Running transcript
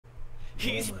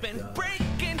He's been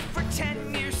breaking for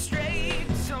 10 years straight,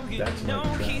 so you know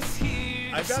he's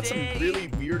here. I've got some really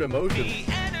weird emotions.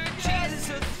 The energy's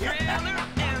a thriller,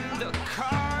 and the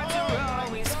cards are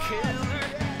always killer.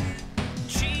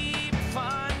 Cheap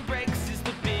fun breaks is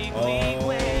the big league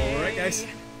way. All right, guys.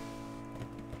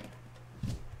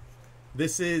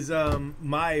 This is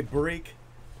my break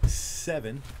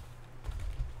 7.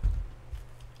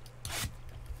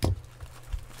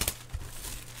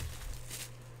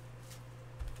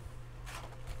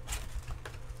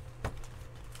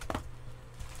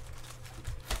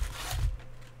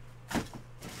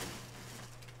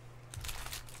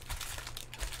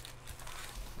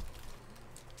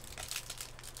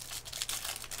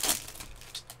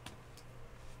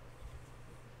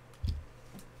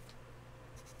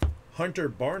 Hunter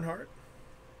Barnhart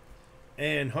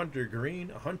and Hunter Green,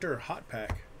 Hunter Hot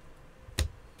Pack.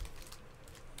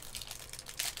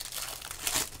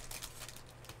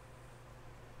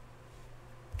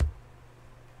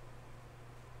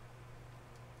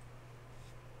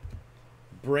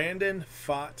 Brandon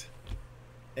Fott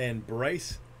and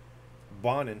Bryce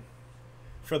Bonnin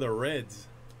for the Reds.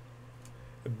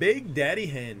 Big Daddy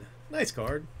Hen. Nice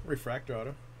card. Refractor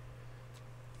auto.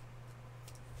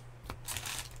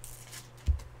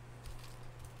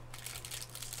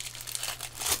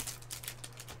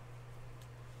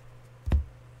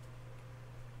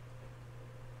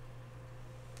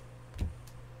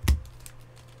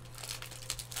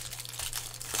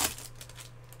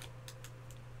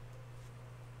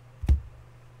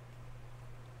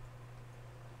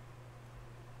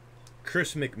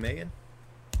 Chris McMahon.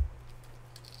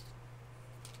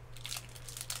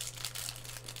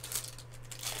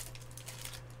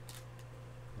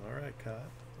 All right, Cod.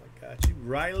 I got you.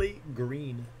 Riley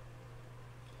Green.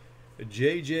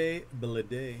 JJ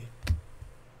Bleday.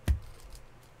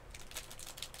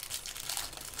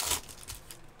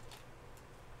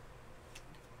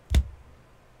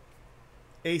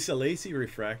 Asa Lacy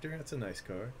Refractor. That's a nice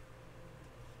card.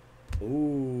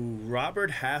 Ooh,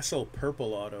 Robert Hassel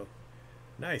Purple Auto.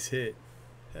 Nice hit.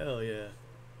 Hell yeah.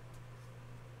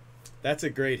 That's a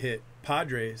great hit.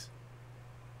 Padres.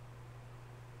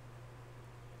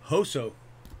 Hoso.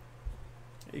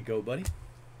 There you go, buddy.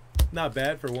 Not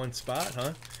bad for one spot,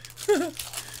 huh?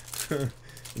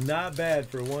 Not bad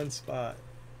for one spot.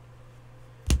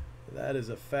 That is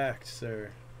a fact,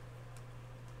 sir.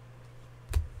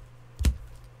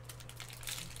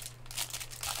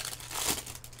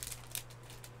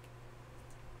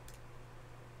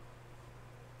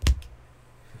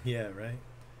 Yeah, right.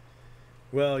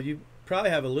 Well, you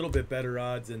probably have a little bit better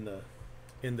odds in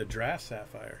the draft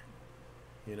Sapphire,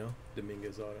 you know,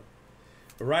 Dominguez auto.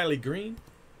 Riley Green.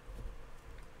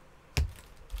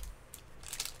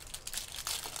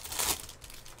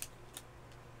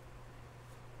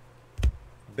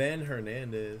 Ben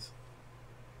Hernandez.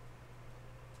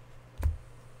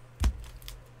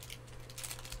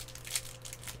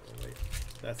 Oh, wait,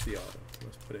 that's the auto.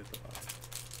 Let's put it at the bottom.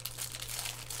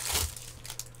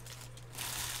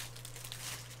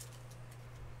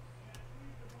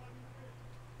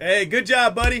 Hey, good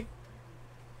job, buddy.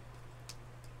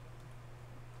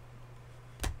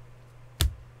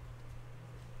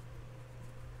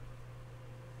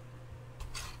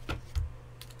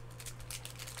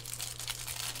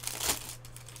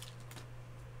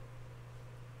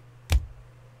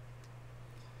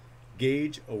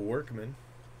 Gage a Workman.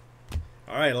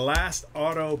 All right, last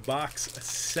auto box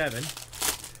 7.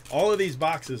 All of these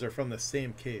boxes are from the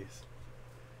same case.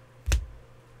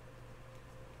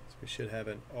 We should have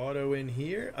an auto in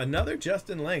here. Another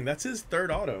Justin Lang. That's his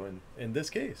 3rd auto in this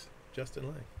case. Justin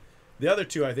Lang. The other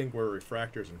 2, I think, were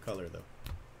refractors in color, though.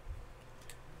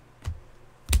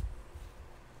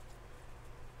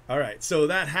 All right. So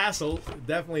that Hassel,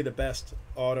 definitely the best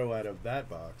auto out of that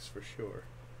box, for sure.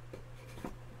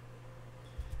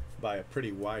 By a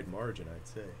pretty wide margin, I'd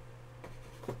say.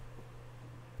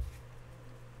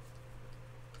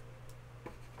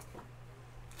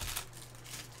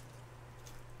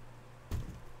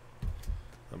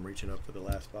 I'm reaching up for the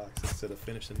last box instead of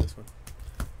finishing this one.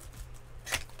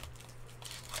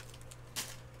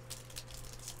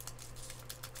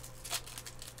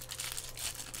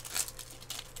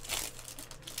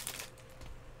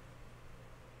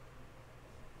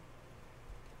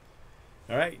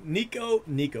 All right, Nick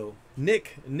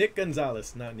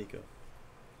Gonzalez, not Nico.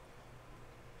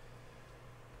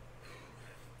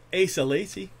 Asa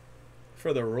Lacy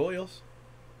for the Royals.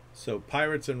 So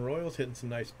Pirates and Royals hitting some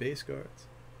nice base cards.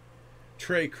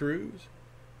 Trey Cruz.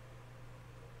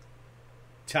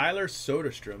 Tyler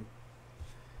Soderstrom.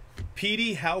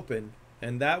 Petey Halpin.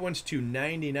 And that one's to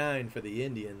 99 for the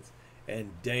Indians.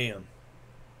 And damn,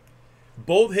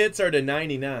 Both hits are to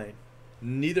 99.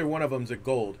 Neither one of them's a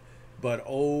gold. But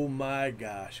oh my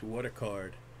gosh, what a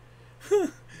card.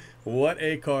 What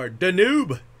a card.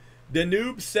 Danube.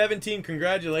 Danube 17.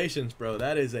 Congratulations, bro.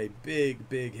 That is a big,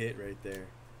 big hit right there.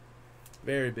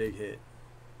 Very big hit.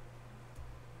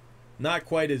 Not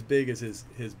quite as big as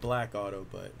his black auto,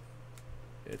 but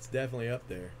it's definitely up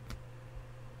there.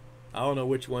 I don't know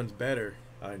which one's better.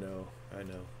 I know.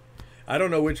 I don't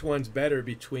know which one's better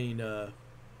between the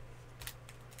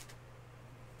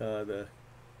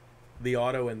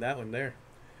auto and that one there.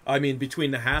 I mean,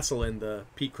 between the Hassel and the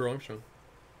Pete Crow Armstrong.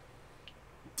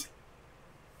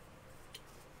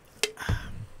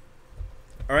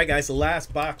 All right, guys. The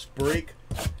last box break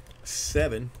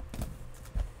 7.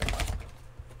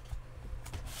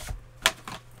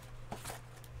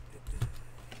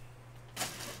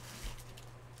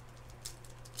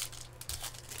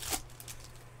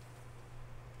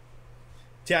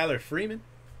 Tyler Freeman,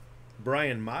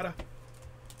 Brian Mata,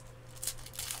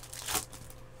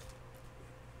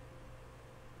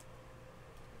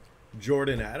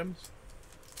 Jordan Adams,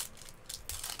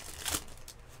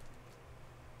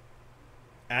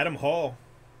 Adam Hall.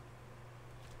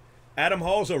 Adam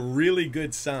Hall's a really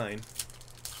good sign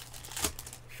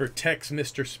for Tex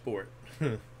Mr. Sport.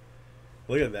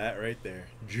 Look at that right there.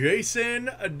 Jason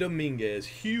Dominguez,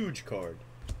 huge card.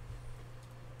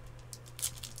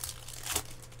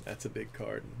 That's a big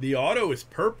card. The auto is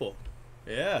purple.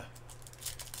 Yeah.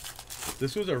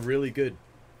 This was a really good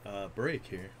break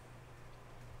here.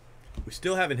 We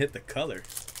still haven't hit the color.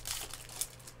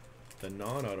 The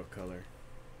non-auto color.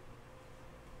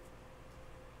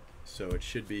 So it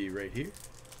should be right here.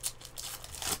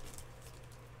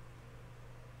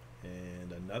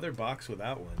 And another box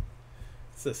without one.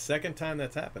 It's the second time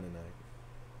that's happened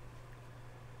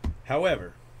tonight.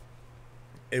 However,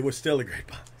 it was still a great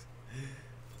box.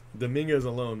 Dominguez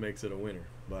alone makes it a winner.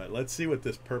 But let's see what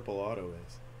this purple auto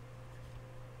is.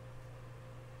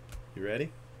 You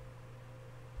ready?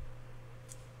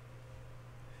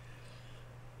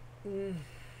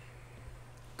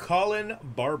 Colin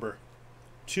Barber.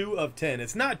 2 of 10.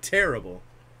 It's not terrible.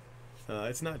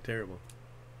 It's not terrible.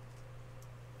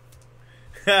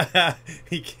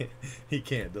 He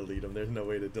can't delete them. There's no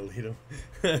way to delete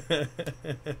them.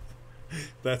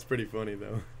 That's pretty funny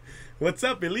though. What's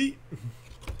up, Elite?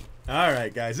 All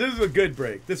right, guys. This is a good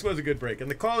break. This was a good break, and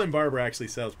the Colin Barber actually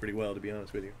sells pretty well, to be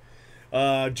honest with you.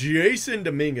 Jason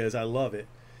Dominguez, I love it.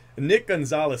 Nick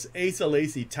Gonzalez, Asa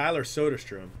Lacy, Tyler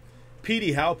Soderstrom,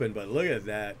 Petey Halpin, but look at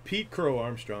that. Pete Crow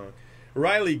Armstrong,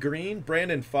 Riley Green,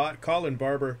 Brandon Fott, Colin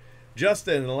Barber,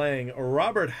 Justin Lang,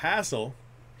 Robert Hassel,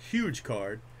 huge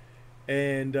card,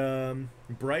 and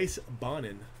Bryce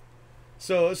Bonin.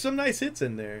 So some nice hits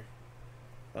in there.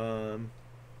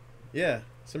 Yeah,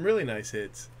 some really nice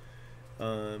hits.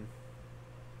 But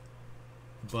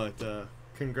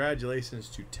congratulations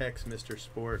to Tex Mr.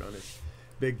 Sport on his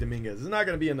big Dominguez. It's not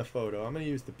going to be in the photo. I'm going to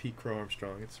use the Pete Crow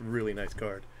Armstrong. It's a really nice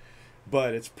card.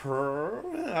 But it's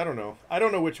I don't know. I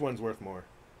don't know which one's worth more,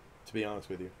 to be honest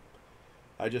with you.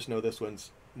 I just know this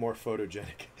one's more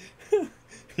photogenic.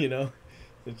 You know?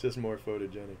 It's just more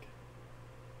photogenic.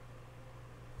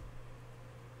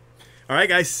 All right,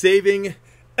 guys. Saving.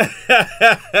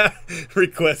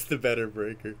 Request the better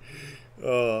breaker.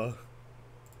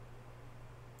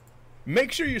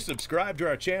 Make sure you subscribe to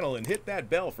our channel and hit that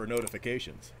bell for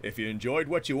notifications. If you enjoyed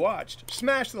what you watched,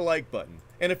 smash the like button.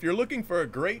 And if you're looking for a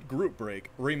great group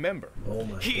break, remember. Oh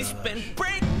my He's gosh. Been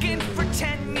breaking for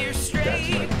 10 years straight.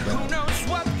 Who knows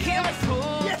what he'll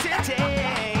pull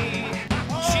today?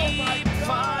 Cheap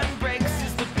fun breaks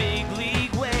is the big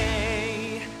league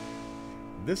way.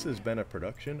 This has been a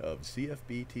production of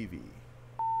CFB TV.